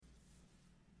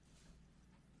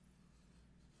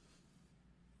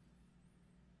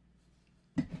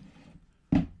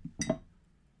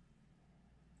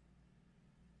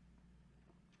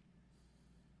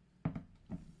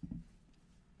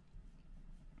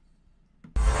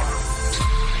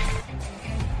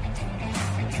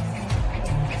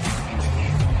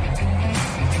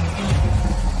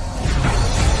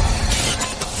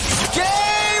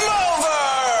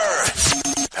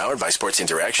Sports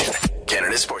Interaction,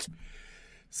 Canada Sports.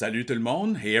 Salut tout le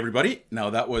monde. Hey everybody. Now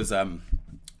that was fun.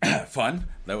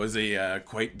 That was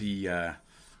quite the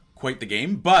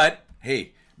game. But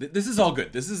hey, this is all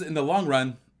good. This is in the long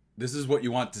run. This is what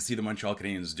you want to see the Montreal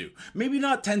Canadiens do. Maybe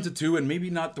not 10-2, and maybe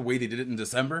not the way they did it in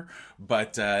December,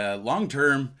 but long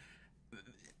term.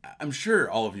 I'm sure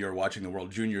all of you are watching the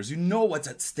World Juniors. You know what's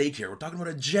at stake here. We're talking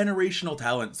about a generational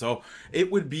talent, so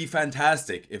it would be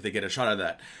fantastic if they get a shot at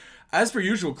that. As per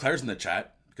usual, Claire's in the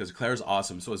chat, because Claire's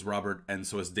awesome, so is Robert, and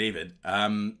so is David.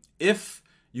 If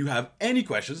you have any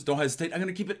questions, don't hesitate. I'm going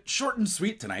to keep it short and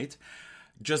sweet tonight,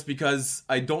 just because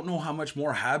I don't know how much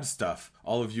more Habs stuff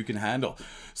all of you can handle.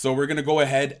 So we're going to go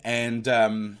ahead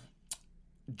and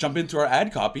jump into our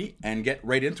ad copy and get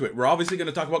right into it. We're obviously going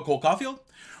to talk about Cole Caulfield.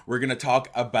 We're going to talk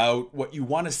about what you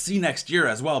want to see next year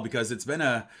as well, because it's been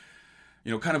a,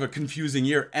 kind of a confusing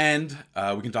year. And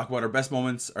we can talk about our best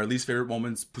moments, our least favorite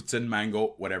moments, Poutine,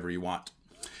 Mango, whatever you want.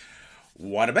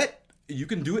 What a bet! You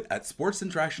can do it at Sports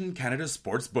Interaction Canada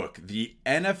Sportsbook. The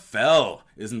NFL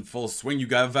is in full swing. You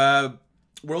have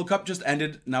World Cup just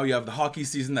ended. Now you have the hockey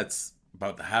season that's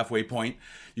about the halfway point.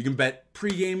 You can bet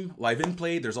pregame, live in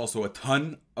play. There's also a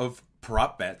ton of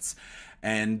prop bets.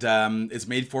 And it's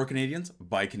made for Canadians,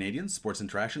 by Canadians. Sports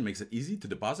Interaction makes it easy to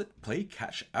deposit, play,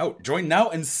 cash out. Join now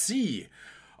and see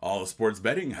all sports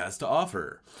betting has to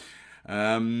offer.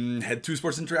 Head to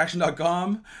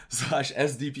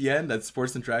sportsinteraction.com/SDPN. That's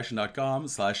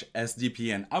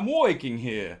sportsinteraction.com/SDPN. I'm waking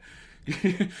here.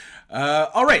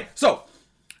 All right, so,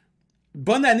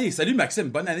 bonne année. Salut Maxime,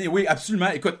 bonne année. Oui,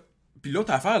 absolument. Écoute, puis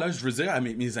l'autre affaire, là, je veux dire à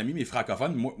mes amis, mes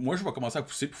francophones, moi je vais commencer à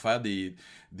pousser pour faire des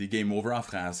game over en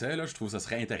français. Là. Je trouve que ça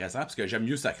serait intéressant parce que j'aime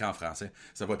mieux sacrer en français.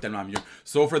 Ça va tellement mieux.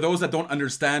 So for those that don't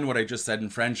understand what I just said in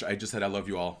French, I just said I love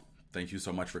you all. Thank you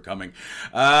so much for coming.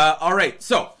 All right,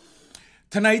 so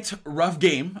tonight, rough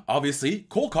game, obviously.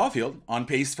 Cole Caulfield on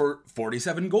pace for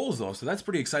 47 goals, though. So that's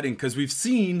pretty exciting because we've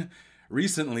seen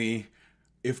recently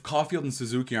if Caulfield and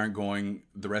Suzuki aren't going,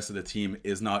 the rest of the team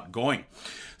is not going.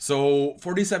 So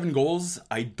 47 goals,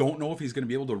 I don't know if he's going to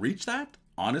be able to reach that,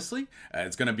 honestly.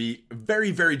 It's going to be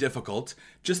very, very difficult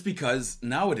just because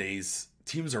nowadays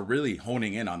teams are really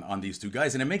honing in on these two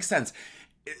guys. And it makes sense.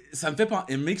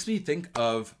 It makes me think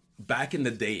of back in the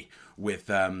day with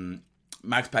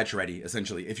Max Pacioretty,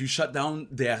 essentially. If you shut down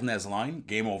Desharnais' line,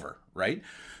 game over, right?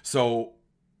 So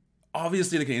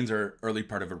obviously the Canadiens are early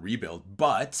part of a rebuild,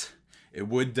 but it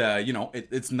would,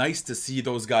 it's nice to see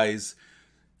those guys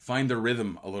find their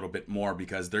rhythm a little bit more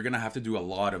because they're going to have to do a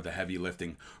lot of the heavy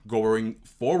lifting going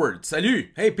forward. Salut!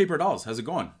 Hey, Paper Dolls, how's it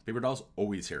going? Paper Dolls,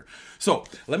 always here. So,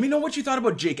 let me know what you thought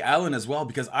about Jake Allen as well,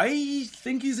 because I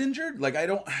think he's injured.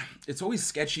 It's always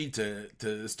sketchy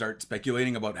to start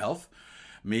speculating about health.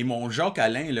 Mais mon Jacques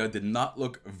Alain là, did not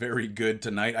look very good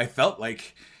tonight. I felt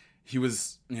like he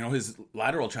was, his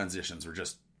lateral transitions were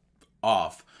just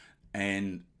off.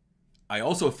 And I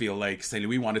also feel like St.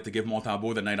 Louis wanted to give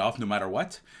Montembeault the night off no matter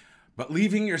what. But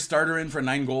leaving your starter in for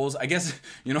 9 goals, I guess,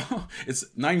 it's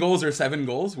 9 goals or 7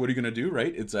 goals. What are you going to do,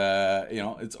 right? It's,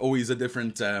 it's always a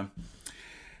different,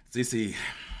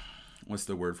 what's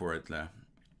the word for it?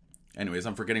 Anyways,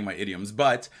 I'm forgetting my idioms.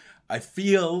 But I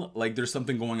feel like there's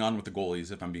something going on with the goalies,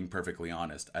 if I'm being perfectly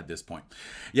honest, at this point.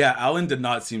 Yeah, Allen did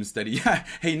not seem steady.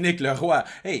 Hey, Nick Leroy.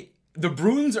 Hey, the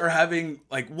Bruins are having,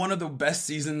 one of the best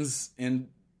seasons in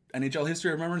NHL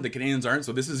history. Remember, the Canadiens aren't,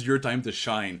 so this is your time to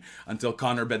shine until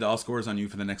Connor Bedard scores on you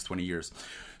for the next 20 years.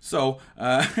 So,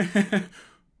 yeah,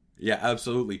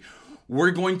 absolutely.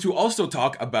 We're going to also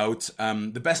talk about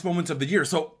the best moments of the year.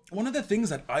 So, one of the things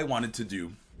that I wanted to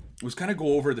do was kind of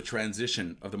go over the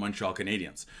transition of the Montreal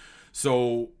Canadiens.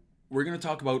 So, we're going to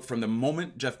talk about from the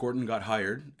moment Jeff Gordon got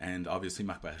hired, and obviously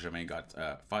Marc Bergevin got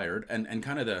fired, and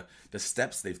kind of the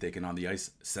steps they've taken on the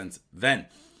ice since then.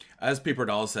 As Paper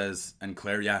Doll says, and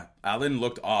Claire, yeah, Allen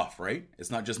looked off, right?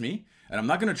 It's not just me. And I'm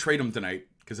not going to trade him tonight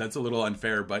because that's a little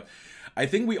unfair. But I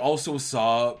think we also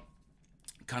saw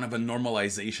kind of a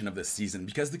normalization of the season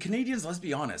because the Canadiens, let's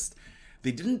be honest,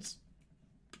 you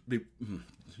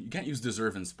can't use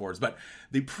deserve in sports, but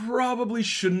they probably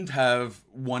shouldn't have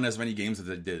won as many games as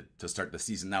they did to start the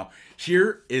season. Now,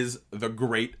 here is the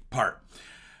great part.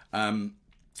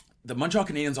 The Montreal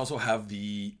Canadiens also have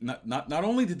not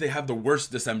only did they have the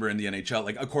worst December in the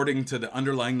NHL, according to the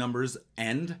underlying numbers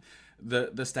and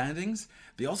the standings,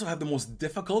 they also have the most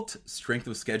difficult strength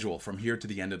of schedule from here to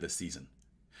the end of the season.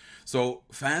 So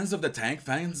fans of the tank,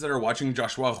 fans that are watching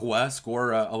Joshua Roy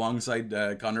score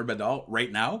alongside Connor Bedard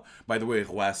right now, by the way,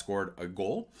 Roy scored a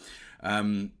goal.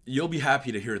 You'll be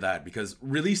happy to hear that because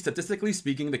really, statistically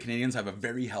speaking, the Canadiens have a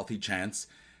very healthy chance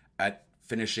at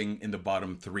finishing in the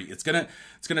bottom 3. It's gonna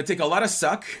take a lot of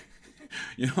suck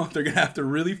they're going to have to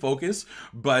really focus.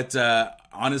 But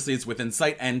honestly, it's within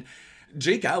sight. And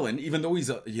Jake Allen, even though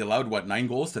he allowed, 9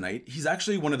 goals tonight, he's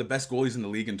actually one of the best goalies in the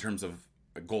league in terms of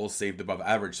goals saved above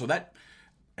average. So that,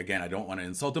 again, I don't want to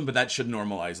insult him, but that should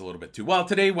normalize a little bit too. Well,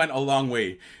 today went a long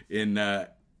way in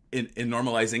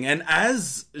normalizing. And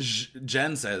as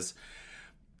Jen says,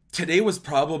 today was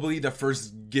probably the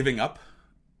first giving up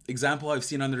example I've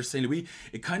seen under St. Louis.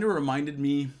 It kind of reminded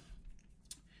me,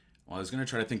 well, I was going to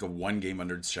try to think of one game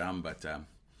under Deschamps, but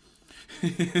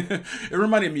it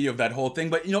reminded me of that whole thing.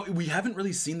 But, we haven't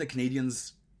really seen the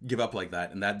Canadiens give up like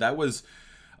that. And that was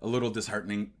a little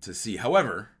disheartening to see.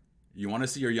 However, you want to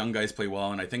see your young guys play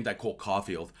well. And I think that Cole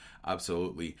Caulfield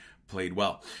absolutely played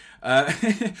well.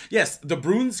 Yes, the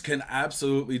Bruins can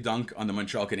absolutely dunk on the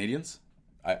Montreal Canadiens.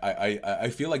 I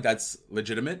feel like that's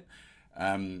legitimate.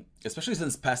 Especially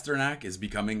since Pasternak is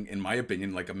becoming, in my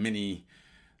opinion, like a mini,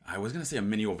 I was going to say a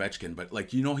mini Ovechkin, but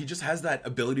he just has that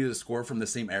ability to score from the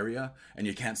same area and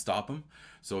you can't stop him.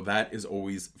 So that is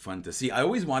always fun to see. I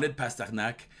always wanted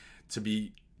Pasternak to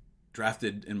be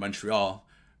drafted in Montreal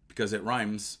because it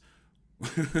rhymes.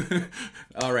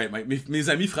 All right, mes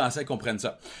amis français comprennent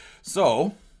ça.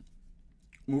 So,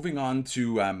 moving on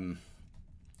to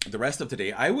the rest of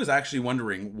today, I was actually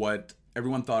wondering what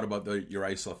everyone thought about the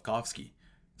Juraj Slafkovsky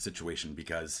situation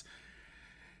because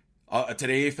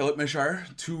today, Philip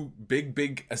Michar, 2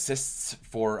 big assists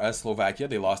for Slovakia.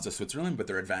 They lost to Switzerland, but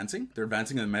they're advancing. They're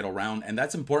advancing in the medal round, and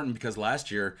that's important because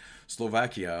last year,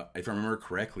 Slovakia, if I remember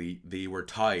correctly, they were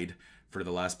tied for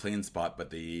the last play-in spot,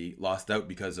 but they lost out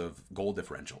because of goal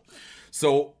differential.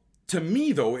 So, to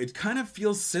me, though, it kind of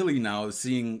feels silly now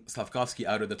seeing Slafkovsky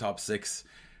out of the top 6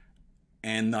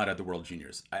 and not at the World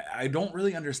Juniors. I don't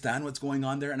really understand what's going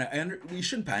on there, and we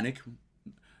shouldn't panic.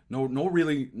 No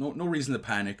reason to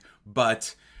panic,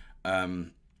 but I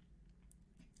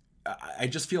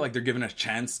just feel like they're giving a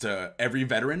chance to every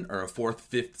veteran, or a 4th,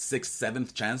 5th, 6th,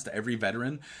 7th chance to every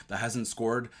veteran that hasn't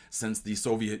scored since the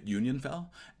Soviet Union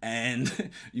fell.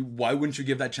 And why wouldn't you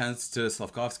give that chance to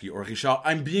Slafkovsky or Richard?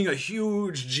 I'm being a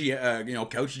huge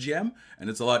couch GM, and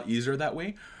it's a lot easier that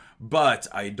way. But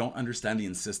I don't understand the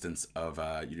insistence of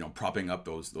propping up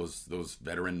those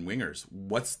veteran wingers.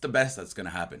 What's the best that's going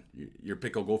to happen? Your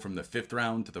pick will go from the 5th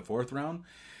round to the 4th round.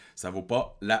 Ça vaut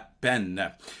pas la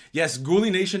peine. Yes,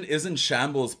 Ghoulie Nation is in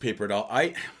shambles, Paper Doll.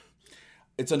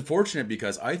 It's unfortunate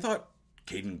because I thought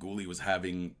Caden Ghoulie was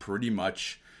having pretty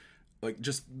much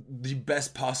just the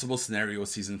best possible scenario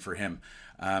season for him.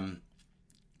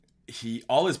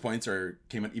 All his points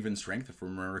came at even strength, if I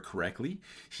remember correctly.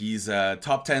 He's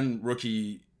top 10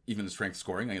 rookie even strength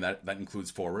scoring. I mean, that includes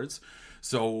forwards.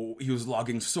 So he was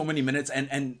logging so many minutes,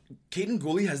 and Caden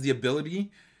Ghoulie has the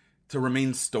ability to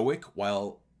remain stoic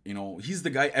while he's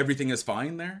the guy. Everything is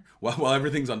fine there while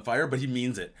everything's on fire, but he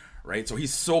means it, right? So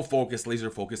he's so focused, laser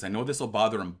focused. I know this will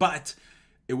bother him, but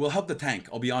it will help the tank.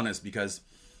 I'll be honest, because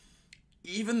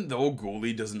even though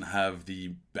Ghoulie doesn't have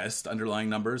the best underlying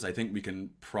numbers, I think we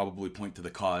can probably point to the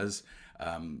cause.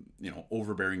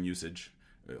 Overbearing usage.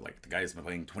 Like the guy has been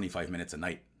playing 25 minutes a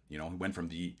night. He went from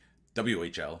the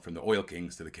WHL, from the Oil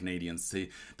Kings to the Canadiens.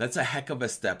 That's a heck of a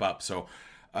step up. So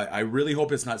I really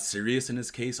hope it's not serious in his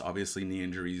case. Obviously, knee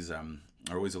injuries are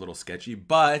always a little sketchy.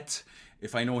 But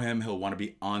if I know him, he'll want to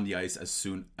be on the ice as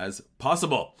soon as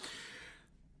possible.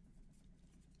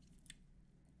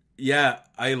 Yeah,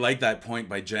 I like that point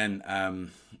by Jen.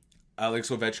 Alex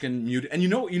Ovechkin muted, and you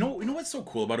know what's so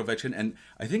cool about Ovechkin, and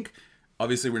I think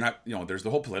obviously we're not, there's the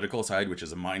whole political side, which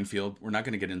is a minefield. We're not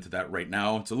going to get into that right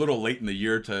now. It's a little late in the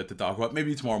year to talk about.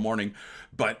 Maybe tomorrow morning,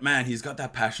 but man, he's got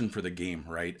that passion for the game,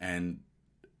 right? And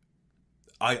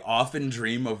I often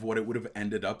dream of what it would have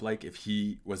ended up like if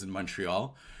he was in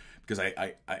Montreal, because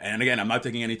I and again, I'm not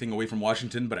taking anything away from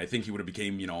Washington, but I think he would have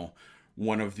became,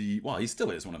 he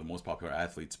still is one of the most popular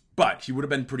athletes, but he would have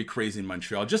been pretty crazy in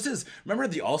Montreal. Just as, remember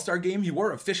the All-Star game? He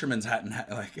wore a fisherman's hat, and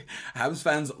Habs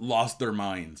fans lost their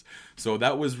minds. So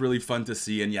that was really fun to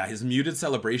see. And yeah, his muted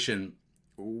celebration,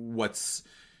 what's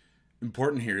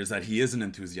important here is that he is an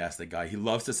enthusiastic guy. He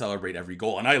loves to celebrate every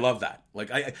goal, and I love that.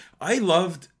 I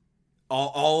loved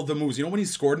all the moves. When he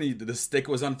scored and the stick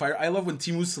was on fire. I love when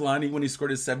Teemu Selanne, when he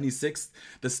scored his 76th,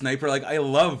 the sniper. I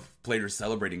love players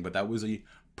celebrating, but that was a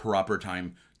proper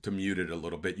time to mute it a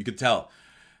little bit. You could tell.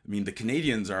 I mean, the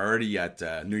Canadiens are already at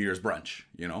New Year's brunch,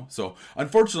 So,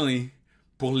 unfortunately,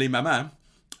 pour les mamans,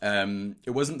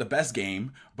 it wasn't the best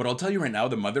game, but I'll tell you right now,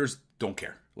 the mothers don't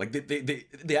care.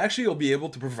 They actually will be able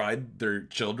to provide their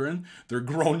children, their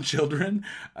grown children,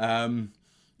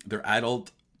 their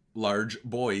adult large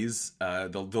boys,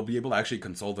 they'll be able to actually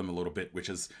console them a little bit, which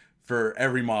is for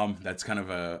every mom, that's kind of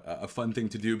a fun thing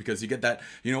to do, because you get that,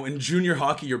 in junior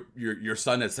hockey, your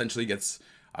son essentially gets,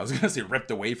 I was going to say, ripped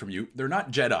away from you. They're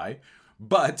not Jedi,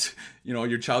 but,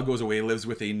 your child goes away, lives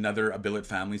with another billet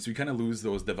family, so you kind of lose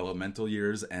those developmental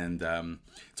years, and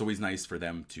it's always nice for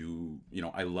them to,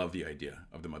 I love the idea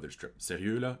of the mother's trip.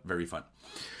 Sérieux, là? Very fun.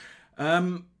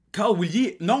 Carl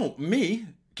Willier, non, mais,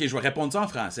 ok, je vais répondre ça en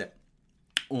français.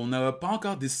 On n'a pas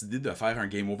encore décidé de faire un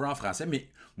game over en français, mais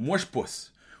moi, je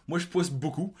pousse. Moi, je pousse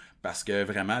beaucoup, parce que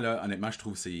vraiment, là, honnêtement, je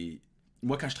trouve que c'est...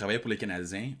 Moi, quand je travaillais pour les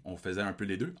Canadiens, on faisait un peu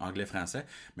les deux, anglais-français,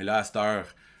 mais là, à cette heure...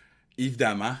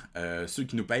 Évidemment, ceux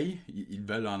qui nous payent, ils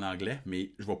veulent en anglais,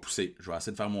 mais je vais pousser. Je vais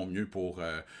essayer de faire mon mieux pour...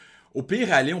 au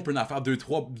pire, aller, on peut en faire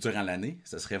 2-3 durant l'année.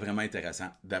 Ça serait vraiment intéressant,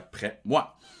 d'après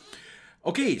moi.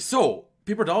 Okay, so,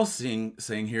 Paper Doll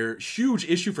saying here, huge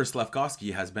issue for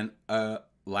Slafkovsky has been a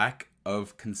lack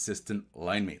of consistent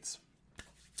line mates.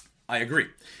 I agree.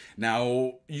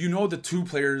 Now, the two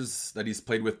players that he's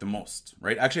played with the most,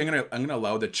 right? Actually, I'm gonna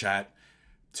allow the chat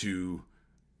to...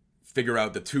 figure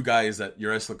out the two guys that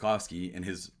Juraj Slafkovsky in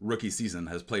his rookie season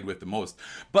has played with the most.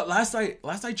 But last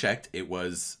I checked, it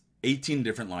was 18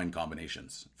 different line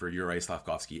combinations for Juraj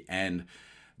Slafkovsky. And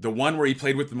the one where he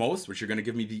played with the most, which you're going to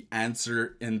give me the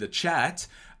answer in the chat,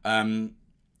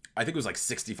 I think it was like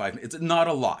 65. It's not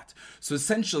a lot. So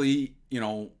essentially,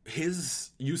 his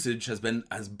usage has been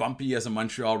as bumpy as a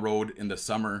Montreal road in the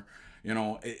summer.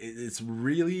 It's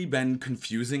really been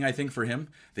confusing, I think, for him.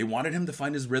 They wanted him to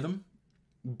find his rhythm,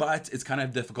 but it's kind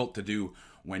of difficult to do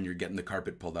when you're getting the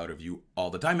carpet pulled out of you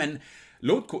all the time. And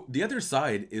the other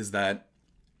side is that,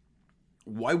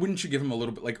 why wouldn't you give him a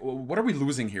little bit, like, what are we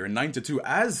losing here in 9-2?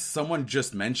 As someone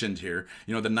just mentioned here,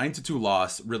 the 9-2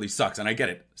 loss really sucks, and I get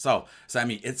it. So,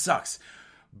 Sammy, it sucks.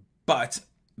 But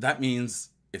that means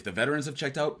if the veterans have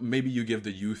checked out, maybe you give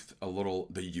the youth.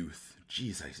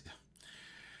 Jeez,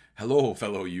 hello,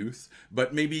 fellow youth.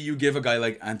 But maybe you give a guy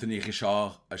like Anthony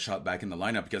Richard a shot back in the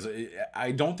lineup, because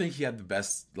I don't think he had the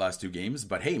best last two games.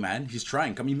 But hey, man, he's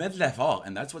trying. Comme il met de l'effort,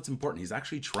 and that's what's important. He's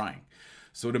actually trying.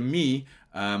 So to me,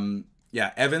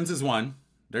 Evans is one.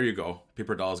 There you go.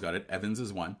 Paper Doll's got it. Evans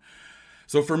is one.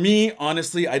 So for me,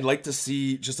 honestly, I'd like to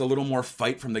see just a little more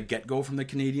fight from the get-go from the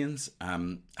Canadiens.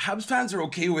 Habs fans are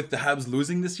okay with the Habs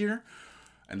losing this year.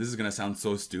 And this is going to sound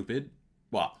so stupid.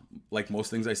 Well, like most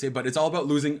things I say, but it's all about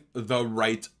losing the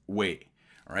right way.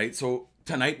 All right. So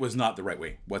tonight was not the right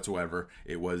way whatsoever.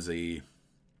 It was a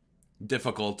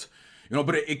difficult,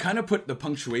 but it kind of put the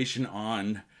punctuation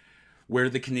on where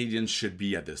the Canadiens should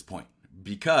be at this point,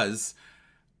 because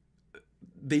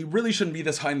they really shouldn't be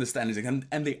this high in the standings,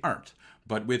 and they aren't.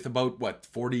 But with about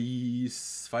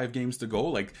 45 games to go,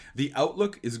 like, the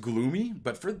outlook is gloomy.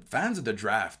 But for fans of the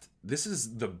draft, this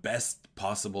is the best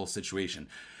possible situation.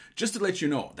 Just to let you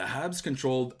know, the Habs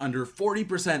controlled under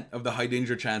 40% of the high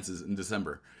danger chances in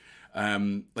December.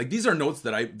 These are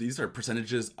these are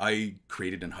percentages I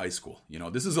created in high school.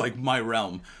 This is like my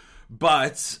realm.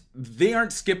 But they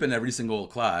aren't skipping every single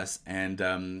class. And,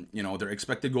 their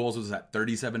expected goals was at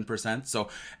 37%. So,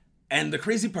 and the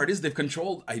crazy part is they've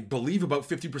controlled, I believe, about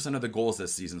 50% of the goals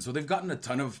this season. So they've gotten a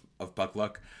ton of puck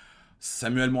luck.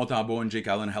 Samuel Montembeault and Jake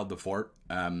Allen held the fort.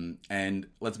 And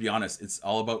let's be honest, it's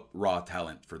all about raw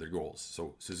talent for their goals.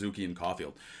 So Suzuki and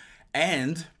Caulfield.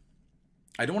 And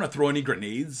I don't want to throw any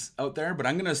grenades out there, but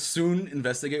I'm going to soon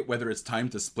investigate whether it's time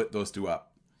to split those two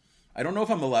up. I don't know if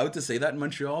I'm allowed to say that in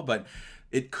Montreal, but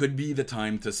it could be the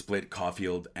time to split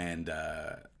Caulfield and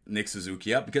Nick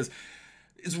Suzuki up, because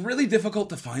it's really difficult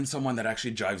to find someone that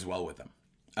actually jives well with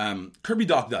them. Kirby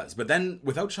Dach does, but then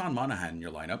without Sean Monahan in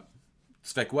your lineup,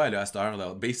 ça fait quoi là, à cette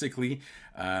heure-là? Basically,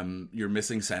 you're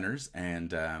missing centers, and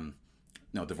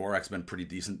Dvorak's been pretty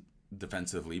decent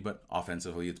defensively, but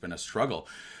offensively it's been a struggle.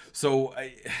 So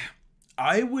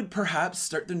I would perhaps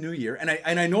start the new year, and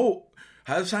I know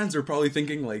Habs fans are probably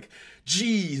thinking like,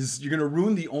 geez, you're going to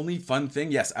ruin the only fun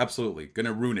thing. Yes, absolutely. Going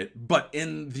to ruin it, but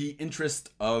in the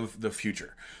interest of the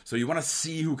future. So you want to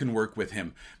see who can work with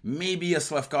him. Maybe a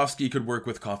Slafkovsky could work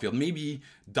with Caulfield. Maybe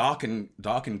Dach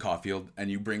and Caulfield,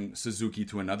 and you bring Suzuki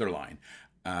to another line.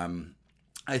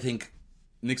 I think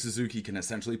Nick Suzuki can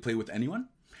essentially play with anyone,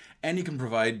 and he can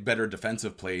provide better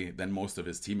defensive play than most of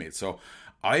his teammates. So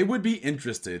I would be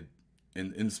interested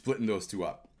in splitting those two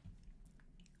up.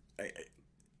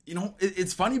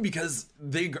 It's funny because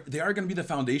they are going to be the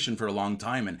foundation for a long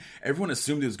time, and everyone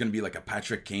assumed it was going to be like a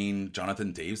Patrick Kane,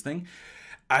 Jonathan Toews thing.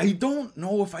 I don't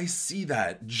know if I see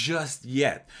that just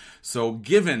yet. So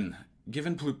given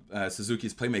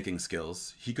Suzuki's playmaking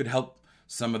skills, he could help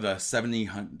some of the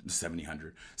 700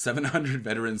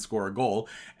 veterans score a goal,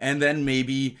 and then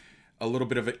maybe a little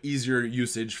bit of an easier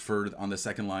usage for on the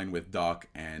second line with Doc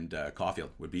and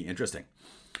Caulfield would be interesting.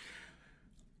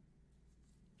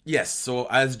 Yes, so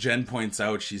as Jen points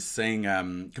out, she's saying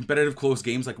competitive close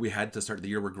games like we had to start the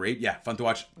year were great. Yeah, fun to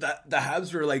watch. The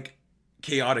Habs were like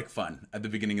chaotic fun at the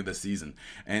beginning of the season.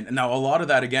 And now a lot of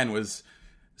that, again, was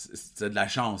c'est de la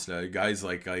chance. Guys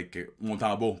like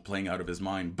Montembeault playing out of his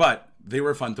mind. But they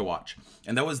were fun to watch.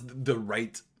 And that was the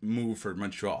right move for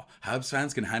Montreal. Habs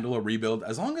fans can handle a rebuild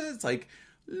as long as it's like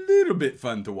a little bit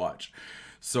fun to watch.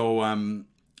 So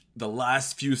the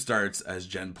last few starts, as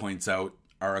Jen points out,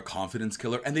 are a confidence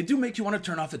killer, and they do make you want to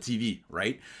turn off the TV,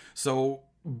 right? So,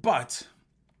 but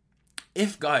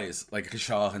if guys like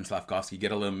Richard and Slavkovsky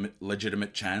get a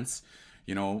legitimate chance,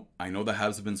 I know the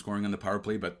Habs have been scoring on the power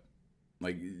play, but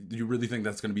like, do you really think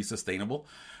that's going to be sustainable?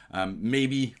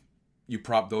 Maybe you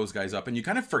prop those guys up and you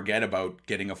kind of forget about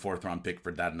getting a 4th round pick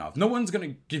for Dadonov. No one's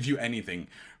going to give you anything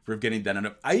for getting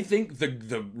Dadonov. I think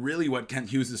the really what Kent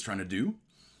Hughes is trying to do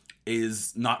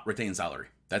is not retain salary.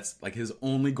 That's like his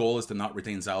only goal is to not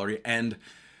retain salary, and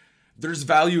there's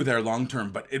value there long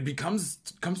term. But it comes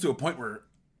to a point where,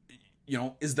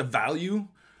 is the value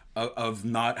of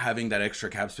not having that extra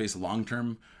cap space long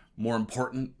term more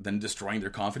important than destroying their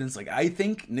confidence? Like, I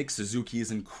think Nick Suzuki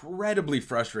is incredibly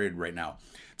frustrated right now.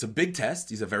 It's a big test.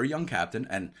 He's a very young captain,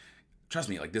 and trust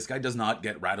me, like, this guy does not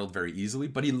get rattled very easily,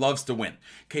 but he loves to win.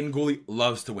 Caden Gooley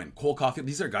loves to win. Cole Caulfield,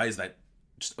 these are guys that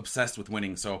just obsessed with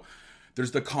winning. So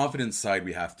there's the confidence side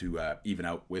we have to even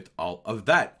out with all of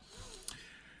that.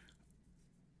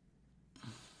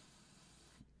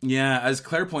 Yeah, as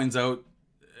Claire points out,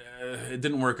 it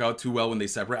didn't work out too well when they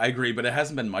separate. I agree, but it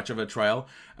hasn't been much of a trial.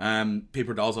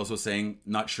 Paper Doll's also saying,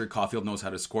 not sure Caulfield knows how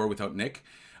to score without Nick.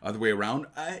 Other way around.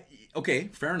 Okay,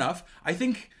 fair enough. I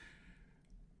think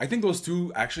those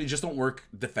two actually just don't work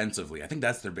defensively. I think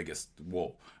that's their biggest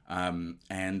woe.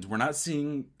 And we're not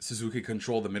seeing Suzuki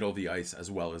control the middle of the ice as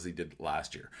well as he did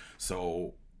last year.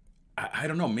 So I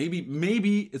don't know.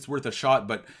 Maybe it's worth a shot.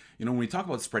 But when we talk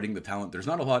about spreading the talent, there's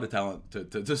not a lot of talent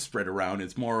to spread around.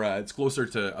 It's more it's closer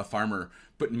to a farmer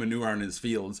putting manure on his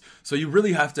fields. So you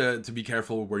really have to be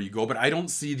careful where you go. But I don't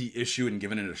see the issue in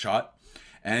giving it a shot,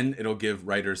 and it'll give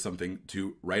writers something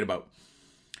to write about.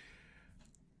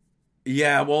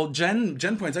 Yeah, well, Jen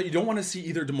points out you don't want to see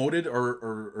either demoted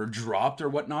or dropped or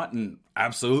whatnot, and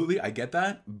absolutely, I get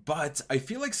that. But I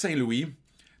feel like St. Louis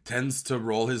tends to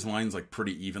roll his lines like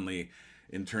pretty evenly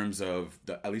in terms of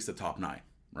at least the top 9,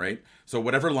 right? So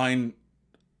whatever line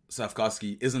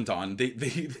Slavkovsky isn't on, they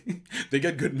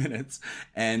get good minutes,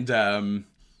 and so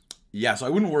I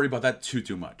wouldn't worry about that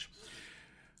too much.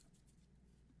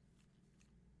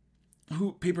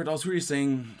 Paper Dolls? Who are you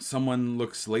saying someone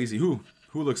looks lazy? Who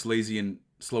looks lazy and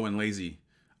slow and lazy?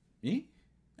 Me?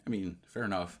 I mean, fair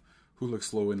enough. Who looks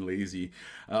slow and lazy?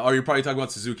 Or you're probably talking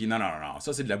about Suzuki. No.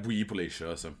 Ça, c'est de la bouillie pour les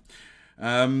chats, ça.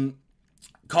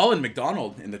 Colin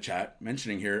McDonald in the chat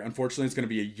mentioning here, unfortunately, it's going to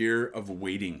be a year of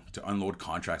waiting to unload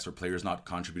contracts for players not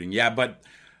contributing. Yeah,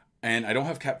 and I don't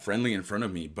have Cap Friendly in front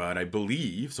of me, but I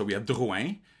believe, so we have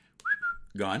Drouin,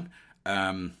 gone.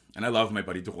 And I love my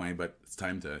buddy Drouin, but it's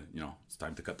time to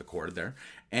cut the cord there.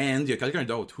 And il y a quelqu'un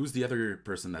d'autre. Who's the other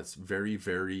person that's very,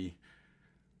 very,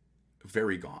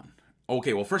 very gone?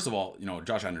 Okay, well, first of all,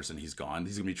 Josh Anderson, he's gone.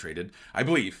 He's going to be traded, I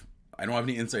believe. I don't have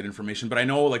any inside information, but I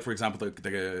know, like, for example,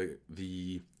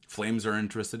 the Flames are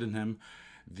interested in him.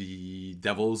 The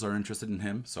Devils are interested in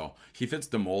him. So he fits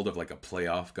the mold of, like, a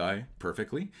playoff guy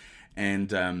perfectly.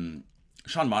 And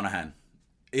Sean Monahan,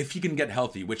 if he can get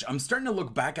healthy, which I'm starting to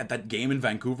look back at that game in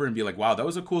Vancouver and be like, wow, that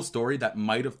was a cool story that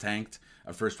might have tanked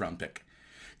a first-round pick.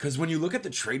 Because when you look at the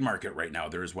trade market right now,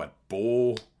 there's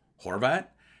Bo Horvat,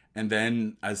 and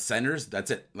then as centers,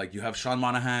 that's it. Like, you have Sean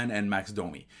Monahan and Max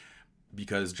Domi,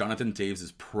 because Jonathan Toews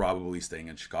is probably staying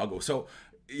in Chicago. So,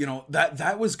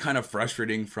 that was kind of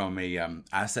frustrating from a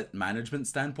asset management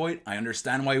standpoint. I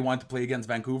understand why you want to play against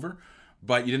Vancouver,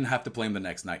 but you didn't have to play him the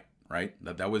next night, right?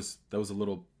 That was a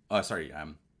little...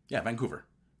 Vancouver,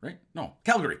 right? No,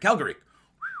 Calgary.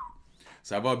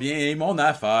 Ça va bien, mon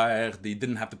affaire. They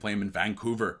didn't have to play him in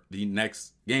Vancouver the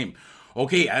next game.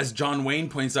 Okay, as John Wayne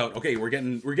points out, okay, we're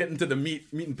getting to the meat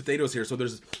and potatoes here. So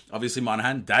there's obviously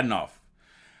Monahan, Dadonov.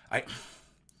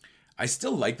 I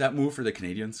still like that move for the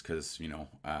Canadiens because,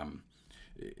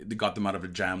 they got them out of a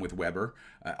jam with Weber.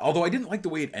 Although I didn't like the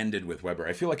way it ended with Weber.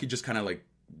 I feel like he just kind of like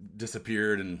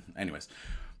disappeared and anyways.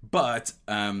 But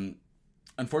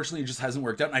unfortunately, it just hasn't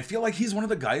worked out. And I feel like he's one of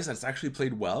the guys that's actually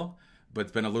played well, but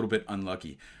it's been a little bit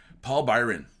unlucky. Paul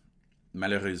Byron,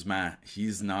 malheureusement,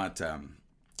 he's not...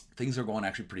 things are going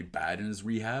actually pretty bad in his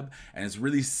rehab, and it's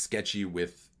really sketchy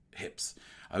with hips.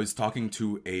 I was talking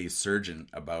to a surgeon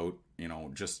about,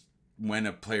 just when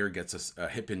a player gets a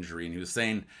hip injury, and he was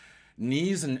saying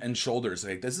knees and shoulders,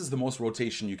 like this is the most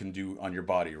rotation you can do on your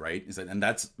body, right? He said, and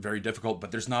that's very difficult,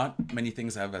 but there's not many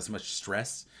things that have as much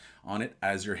stress on it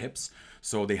as your hips,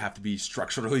 so they have to be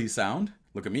structurally sound.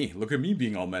 Look at me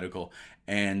being all medical,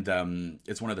 and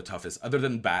it's one of the toughest. Other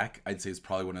than back, I'd say it's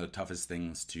probably one of the toughest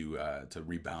things to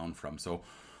rebound from. So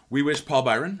we wish Paul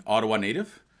Byron, Ottawa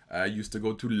native, used to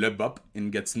go to Le Bup in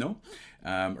Gatineau,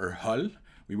 or Hull.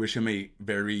 We wish him a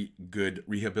very good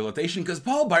rehabilitation, because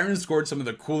Paul Byron scored some of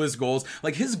the coolest goals.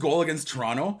 Like his goal against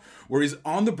Toronto, where he's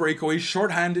on the breakaway,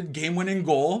 shorthanded, game-winning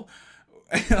goal.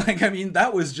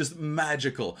 That was just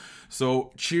magical.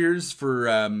 So cheers for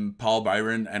Paul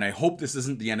Byron, and I hope this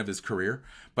isn't the end of his career.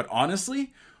 But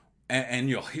honestly, and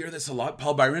you'll hear this a lot,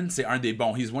 Paul Byron, c'est un des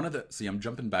bons. He's one of the... See, I'm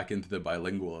jumping back into the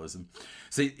bilingualism.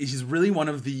 So he's really one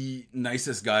of the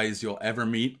nicest guys you'll ever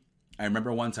meet. I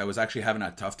remember once I was actually having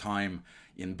a tough time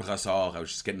in Brossard. I was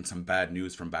just getting some bad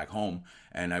news from back home,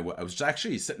 and I was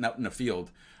actually sitting out in the field,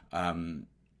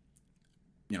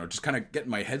 just kind of getting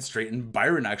my head straight, and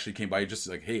Byron actually came by, just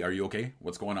like, hey, are you okay?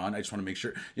 What's going on? I just want to make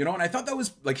sure, and I thought that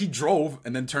was, like, he drove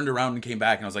and then turned around and came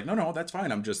back, and I was like, no, that's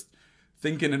fine. I'm just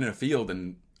thinking in a field,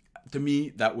 and to me,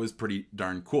 that was pretty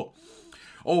darn cool.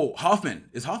 Oh, Hoffman.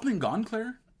 Is Hoffman gone,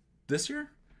 Claire, this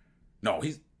year? No,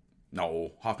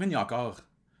 Hoffman Yakar.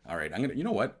 All right, I'm gonna. You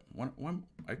know what?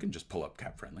 I can just pull up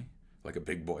Cap Friendly like a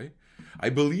big boy. I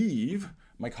believe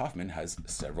Mike Hoffman has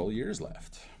several years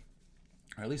left,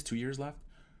 or at least 2 years left.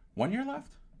 1 year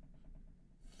left.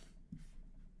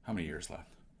 How many years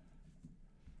left?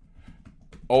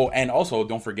 Oh, and also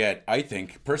don't forget. I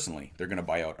think personally they're gonna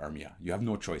buy out Armia. You have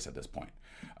no choice at this point.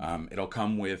 It'll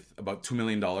come with about $2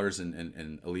 million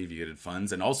in alleviated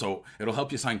funds, and also it'll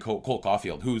help you sign Cole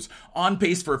Caulfield, who's on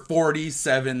pace for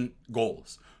 47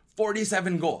 goals.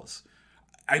 47 goals.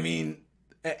 I mean,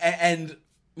 and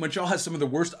Montreal has some of the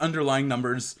worst underlying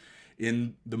numbers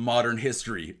in the modern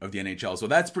history of the NHL. So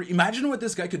that's pretty... Imagine what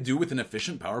this guy could do with an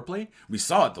efficient power play. We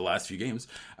saw it the last few games.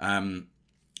 And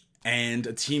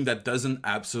a team that isn't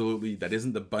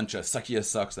the bunch of suckiest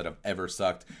sucks that have ever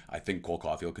sucked. I think Cole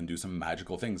Caulfield can do some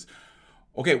magical things.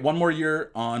 Okay, one more year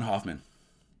on Hoffman.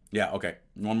 Yeah, okay.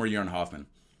 One more year on Hoffman.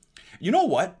 You know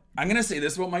what? I'm going to say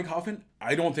this about Mike Hoffman.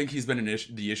 I don't think he's been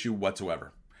the issue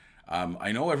whatsoever.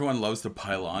 I know everyone loves to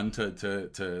pile on to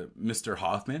Mr.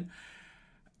 Hoffman,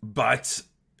 but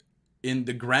in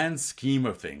the grand scheme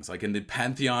of things, like in the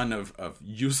pantheon of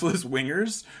useless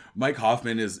wingers, Mike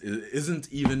Hoffman isn't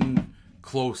even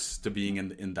close to being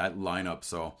in that lineup.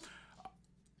 So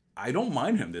I don't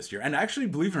mind him this year. And actually,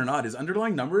 believe it or not, his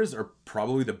underlying numbers are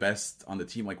probably the best on the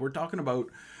team. Like, we're talking about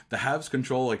the Habs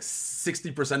control like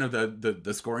 60% of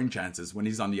the scoring chances when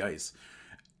he's on the ice.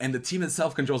 And the team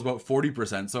itself controls about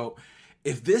 40%. So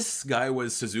if this guy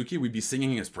was Suzuki, we'd be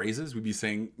singing his praises. We'd be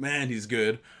saying, man, he's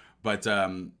good. But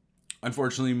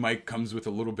unfortunately, Mike comes with a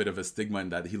little bit of a stigma in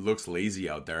that he looks lazy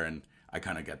out there. And I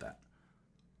kind of get that.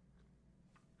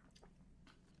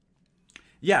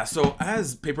 Yeah, so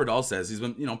as Paper Doll says, he's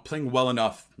been, playing well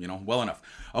enough,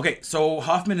 Okay, so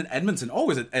Hoffman and Edmondson.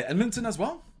 Oh, is it Edmondson as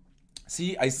well?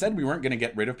 See, I said we weren't going to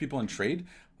get rid of people in trade.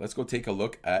 Let's go take a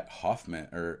look at Hoffman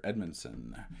or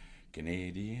Edmondson.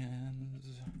 Canadiens,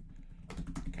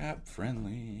 Cap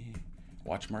Friendly.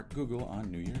 Watch Mark Google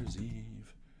on New Year's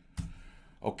Eve.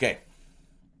 Okay.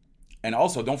 And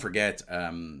also, don't forget,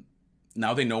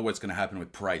 now they know what's going to happen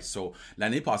with Price. So,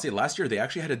 last year, they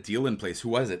actually had a deal in place. Who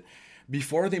was it?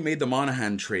 Before they made the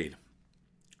Monahan trade.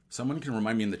 Someone can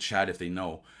remind me in the chat if they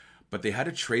know. But they had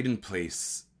a trade in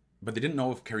place, but they didn't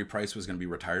know if Carey Price was going to be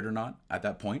retired or not at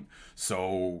that point.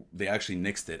 So they actually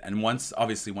nixed it. And once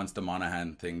the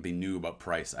Monahan thing, they knew about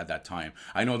Price at that time.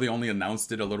 I know they only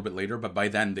announced it a little bit later, but by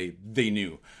then they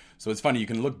knew. So it's funny, you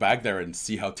can look back there and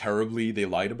see how terribly they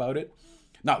lied about it.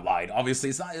 Not lied, obviously.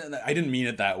 It's not. I didn't mean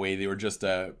it that way. They were just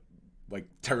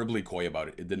terribly coy about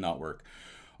it. It did not work.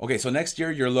 Okay, so next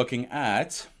year you're looking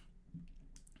at...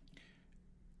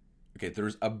 Okay,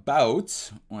 there's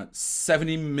about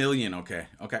 70 million. Okay,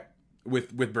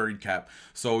 with buried cap.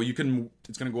 So it's going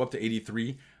to go up to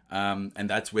 83, and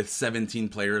that's with 17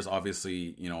 players.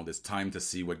 Obviously, there's time to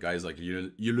see what guys like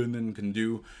Yulunen can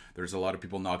do. There's a lot of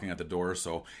people knocking at the door.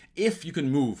 So if you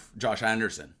can move Josh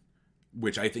Anderson,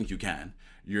 which I think you can,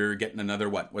 you're getting another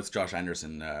what's Josh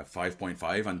Anderson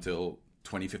 5.5 until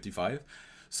 2055.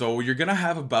 So you're going to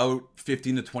have about $15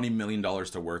 to $20 million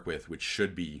to work with, which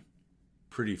should be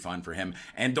pretty fun for him.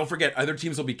 And don't forget, other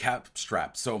teams will be cap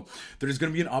strapped. So there's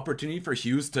going to be an opportunity for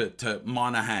Hughes to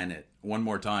Monahan it one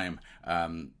more time.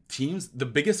 Teams, the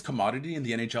biggest commodity in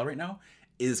the NHL right now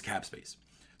is cap space.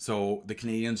 So the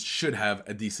Canadiens should have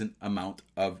a decent amount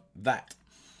of that.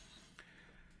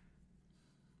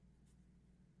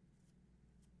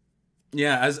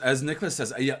 Yeah, as Nicholas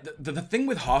says, yeah, the thing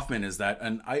with Hoffman is that,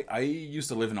 and I used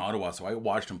to live in Ottawa, so I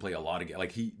watched him play a lot again.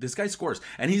 Like this guy scores,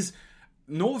 and he's,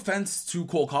 no offense to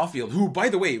Cole Caulfield, who, by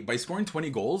the way, by scoring 20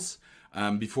 goals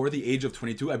before the age of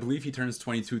 22, I believe he turns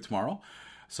 22 tomorrow,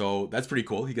 so that's pretty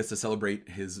cool. He gets to celebrate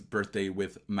his birthday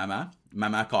with Mama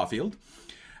Caulfield.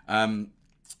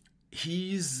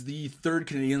 He's the third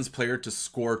Canadiens player to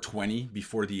score 20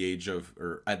 before the age of,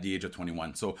 or at the age of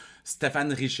 21. So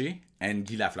Stéphane Richer and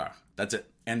Guy Lafleur. That's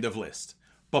it. End of list.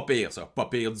 Pas pire, so pas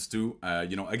pire du tout.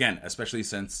 Again, especially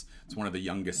since it's one of the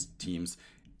youngest teams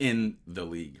in the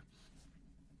league.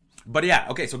 But yeah,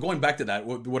 okay, so going back to that,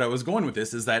 what I was going with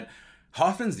this is that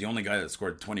Hoffman's the only guy that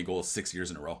scored 20 goals 6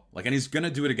 years in a row. And he's going to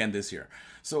do it again this year.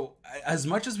 So as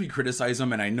much as we criticize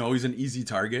him, and I know he's an easy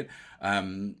target,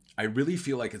 I really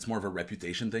feel like it's more of a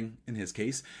reputation thing in his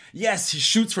case. Yes, he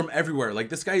shoots from everywhere. Like,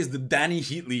 this guy is the Danny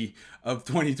Heatley of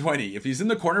 2020. If he's in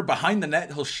the corner behind the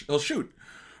net, he'll shoot.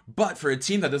 But for a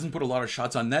team that doesn't put a lot of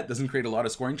shots on net, doesn't create a lot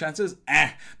of scoring chances,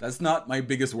 that's not my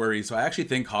biggest worry. So I actually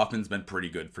think Hoffman's been pretty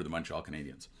good for the Montreal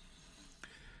Canadiens.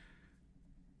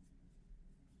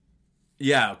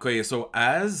 Yeah, okay, so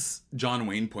as John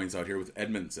Wayne points out here with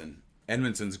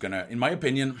Edmondson's gonna, in my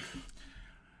opinion,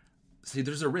 see,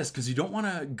 there's a risk, because you don't want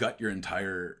to gut your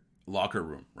entire locker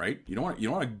room, right? You don't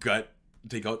want to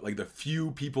take out like the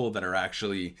few people that are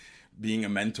actually being a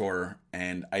mentor.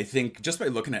 And I think just by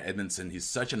looking at Edmondson, he's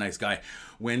such a nice guy.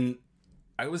 When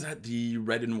I was at the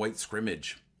red and white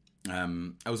scrimmage, I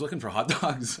was looking for hot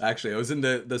dogs, actually. I was in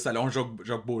the Salon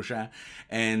Jacques Beauchamp,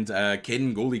 and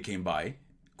Caden Gooley came by,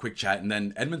 quick chat, and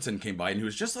then Edmondson came by, and he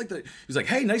was just like he was like,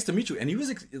 "Hey, nice to meet you," and he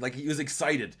was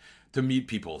excited to meet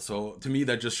people. So to me,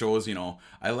 that just shows,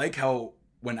 I like how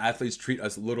when athletes treat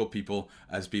us little people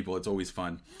as people, it's always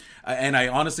fun. And I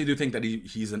honestly do think that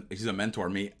he's a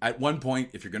mentor. At one point,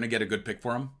 if you're gonna get a good pick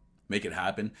for him, make it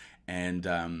happen. And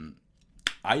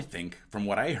I think, from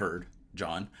what I heard,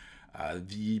 John,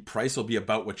 the price will be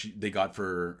about what they got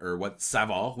for, or what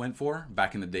Savard went for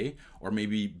back in the day, or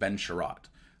maybe Ben Sherratt.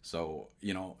 So,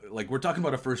 we're talking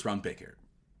about a first round pick here.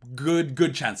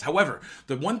 Good chance. However,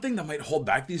 the one thing that might hold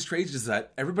back these trades is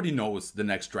that everybody knows the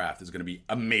next draft is going to be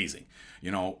amazing.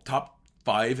 Top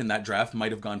 5 in that draft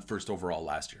might have gone first overall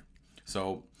last year.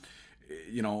 So,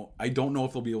 I don't know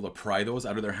if they'll be able to pry those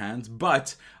out of their hands,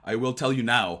 but I will tell you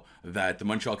now that the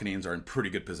Montreal Canadiens are in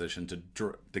pretty good position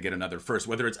to get another first,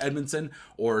 whether it's Edmondson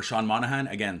or Sean Monahan.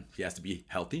 Again, he has to be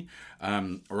healthy,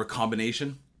 or a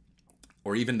combination.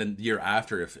 Or even the year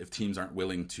after, if teams aren't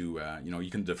willing to,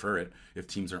 you can defer it if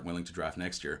teams aren't willing to draft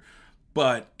next year.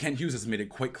 But Kent Hughes has made it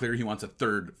quite clear he wants a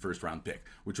third first-round pick,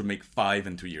 which would make 5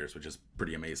 in 2 years, which is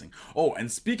pretty amazing. Oh,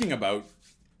 and speaking about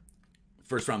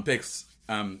first-round picks,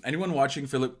 anyone watching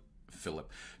Philippe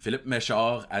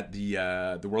Méchard at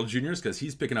the World Juniors? Because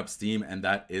he's picking up steam, and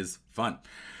that is fun.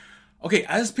 Okay,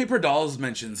 as Paper Dolls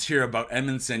mentions here about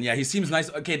Edmondson, yeah, he seems nice.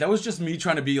 Okay, that was just me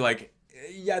trying to be like,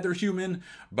 yeah, they're human,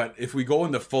 but if we go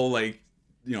in the full,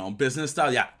 business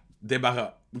style, yeah,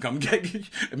 débarras.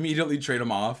 Immediately trade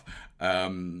them off.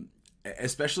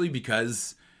 Especially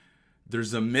because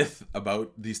there's a myth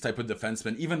about these type of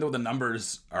defensemen, even though the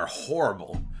numbers are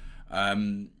horrible,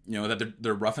 that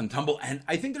they're rough and tumble. And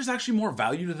I think there's actually more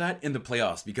value to that in the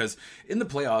playoffs, because in the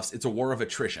playoffs, it's a war of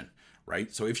attrition,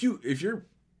 right? So if you're if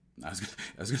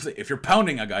you're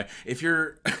pounding a guy, if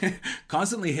you're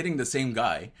constantly hitting the same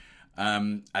guy,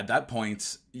 at that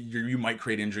point, you might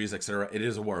create injuries, etc. It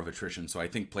is a war of attrition. So I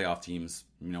think playoff teams,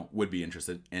 would be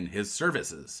interested in his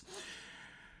services.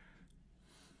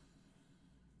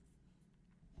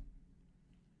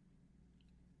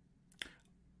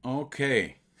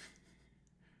 Okay.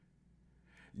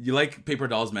 You like Paper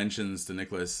Dolls mentions to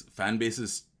Nicholas, fan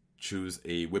bases choose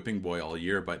a whipping boy all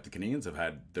year, but the Canadiens have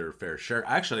had their fair share.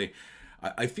 Actually,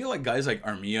 I feel like guys like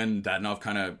Armia and Dadonov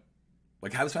kind of,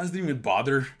 Habs fans didn't even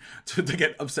bother to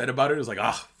get upset about it. It was like,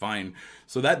 fine.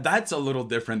 So that's a little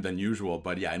different than usual.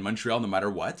 But yeah, in Montreal, no matter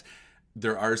what,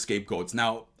 there are scapegoats.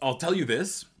 Now, I'll tell you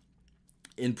this.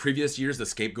 In previous years, the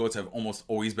scapegoats have almost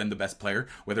always been the best player,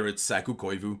 whether it's Saku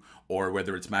Koivu or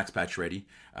whether it's Max Pacioretty.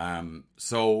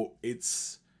 So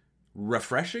it's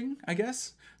refreshing, I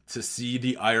guess, to see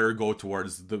the ire go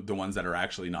towards the ones that are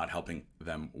actually not helping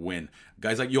them win.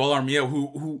 Guys like Yoel Armia,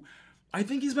 who I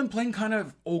think he's been playing kind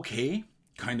of okay,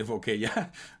 yeah,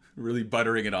 really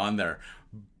buttering it on there.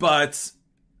 But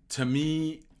to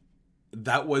me,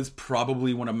 that was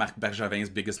probably one of Marc Bergevin's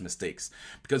biggest mistakes,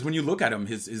 because when you look at him,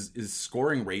 his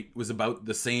scoring rate was about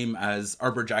the same as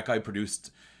Arbor Xhekaj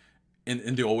produced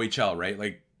in the OHL,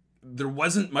 right? there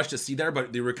wasn't much to see there,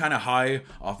 but they were kind of high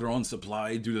off their own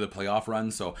supply due to the playoff run.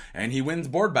 So, and he wins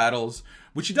board battles,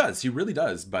 which he does. He really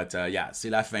does. But yeah, c'est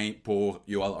la fin pour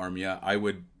Yoel Armia. I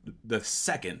would, the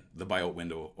second the buyout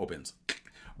window opens,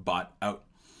 bought out.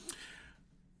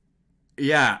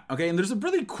 Yeah, okay, and there's a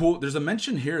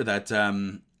mention here that,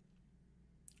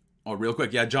 real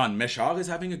quick, yeah, John Meshar is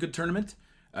having a good tournament.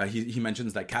 He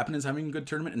mentions that Kapanen is having a good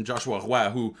tournament, and Joshua Roy,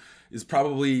 who is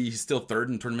probably still third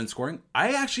in tournament scoring.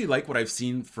 I actually like what I've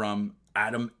seen from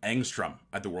Adam Engstrom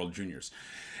at the World Juniors.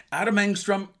 Adam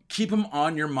Engstrom, keep him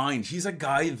on your mind. He's a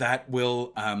guy that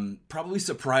will probably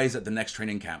surprise at the next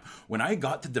training camp. When I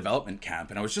got to development camp,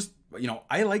 and I was just,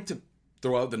 I like to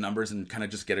throw out the numbers and kind of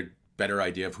just get a better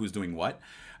idea of who's doing what.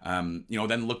 Then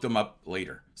look them up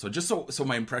later. So just so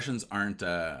my impressions aren't,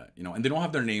 and they don't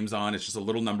have their names on. It's just a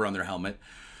little number on their helmet.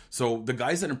 So the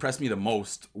guys that impressed me the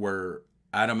most were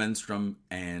Adam Enstrom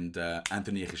and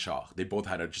Anthony Richard. They both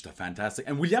had just a fantastic...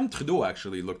 And William Trudeau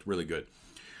actually looked really good.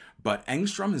 But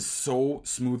Engstrom is so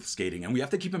smooth skating. And we have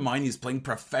to keep in mind he's playing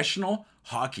professional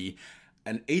hockey.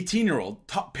 An 18-year-old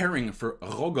top pairing for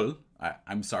Rogel.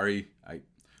 I'm sorry.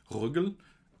 Rogel?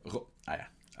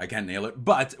 I can't nail it.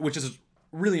 But, which is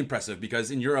really impressive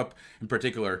because in Europe in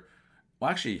particular... Well,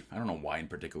 actually, I don't know why in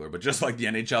particular, but just like the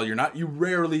NHL, you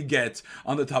rarely get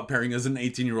on the top pairing as an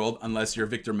 18-year-old unless you're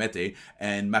Victor Mete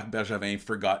and Marc Bergevin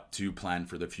forgot to plan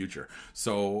for the future.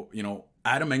 So,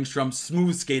 Adam Engstrom,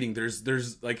 smooth skating.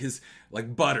 There's like his,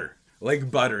 like butter.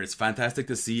 It's fantastic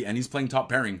to see. And he's playing top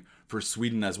pairing for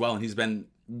Sweden as well. And he's been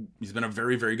a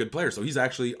very, very good player. So he's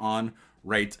actually on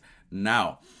right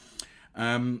now.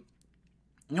 Is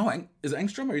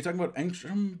Engstrom, are you talking about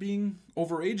Engstrom being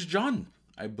overage, John?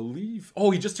 I believe. Oh,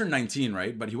 he just turned 19,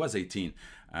 right? But he was 18.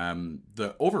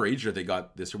 The overager they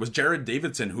got this year was Jared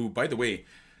Davidson, who, by the way,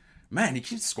 man, he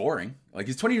keeps scoring. Like,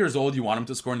 he's 20 years old. You want him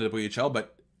to score in the WHL,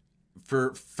 but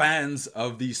for fans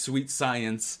of the sweet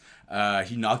science,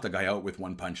 he knocked a guy out with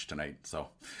one punch tonight. So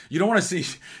you don't want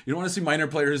to see minor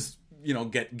players,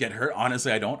 get hurt.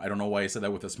 Honestly, I don't. I don't know why I said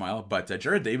that with a smile. But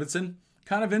Jared Davidson,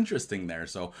 kind of interesting there.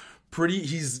 So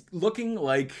he's looking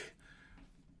like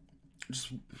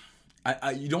just.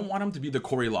 You don't want him to be the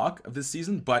Corey Locke of this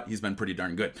season, but he's been pretty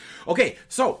darn good. Okay,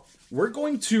 so we're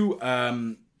going to...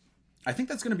 I think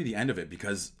that's going to be the end of it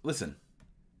because, listen,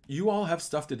 you all have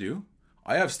stuff to do.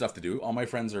 I have stuff to do. All my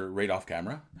friends are right off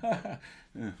camera.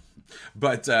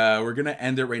 But we're going to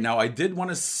end it right now. I did want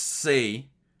to say...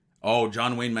 Oh,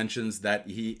 John Wayne mentions that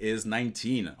he is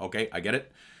 19. Okay, I get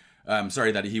it.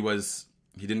 Sorry that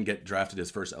he didn't get drafted his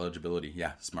first eligibility.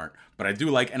 Yeah, smart. But I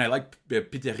like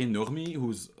Peterin Nurmi,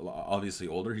 who's obviously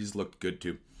older. He's looked good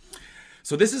too.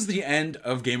 So this is the end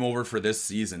of Game Over for this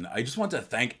season. I just want to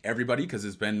thank everybody because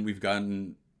we've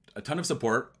gotten a ton of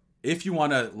support. If you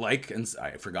want to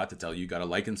I forgot to tell you, you got to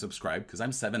like and subscribe because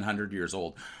I'm 700 years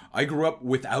old. I grew up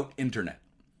without internet.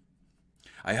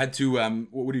 I had to,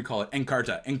 what do you call it?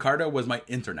 Encarta. Encarta was my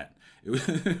internet.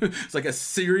 It's like a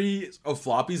series of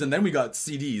floppies, and then we got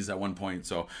CDs at one point.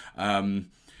 So,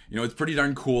 it's pretty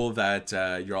darn cool that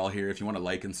you're all here. If you want to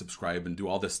like and subscribe and do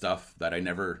all this stuff that I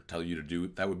never tell you to do,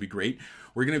 that would be great.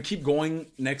 We're going to keep going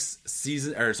next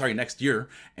year,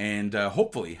 and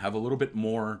hopefully have a little bit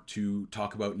more to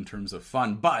talk about in terms of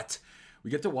fun. But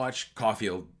we get to watch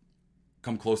Caulfield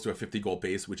come close to a 50-goal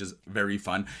pace, which is very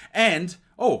fun. And,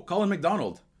 Colin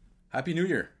McDonald. Happy New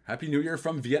Year. Happy New Year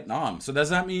from Vietnam. So does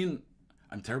that mean...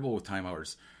 I'm terrible with time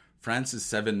hours. France is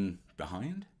 7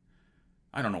 behind?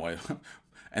 I don't know why.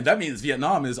 And that means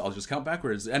Vietnam is... I'll just count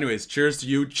backwards. Anyways, cheers to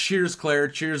you. Cheers, Claire.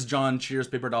 Cheers, John. Cheers,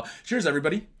 Paper Doll. Cheers,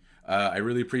 everybody. I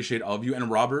really appreciate all of you.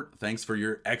 And Robert, thanks for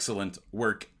your excellent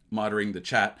work moderating the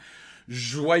chat.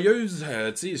 Joyeuse...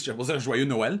 Joyeux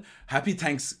Noël. Happy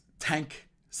Tank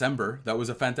December. That was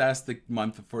a fantastic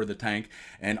month for the tank.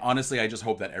 And honestly, I just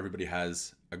hope that everybody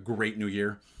has a great new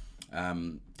year.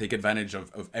 Take advantage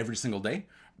of every single day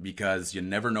because you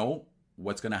never know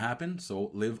what's going to happen.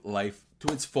 So live life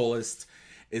to its fullest.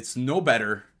 It's no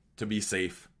better to be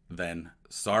safe than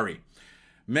sorry.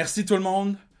 Merci tout le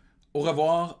monde. Au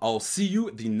revoir. I'll see you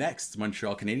at the next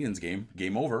Montreal Canadiens game.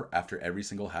 Game over after every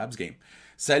single Habs game.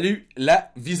 Salut la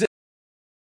visite.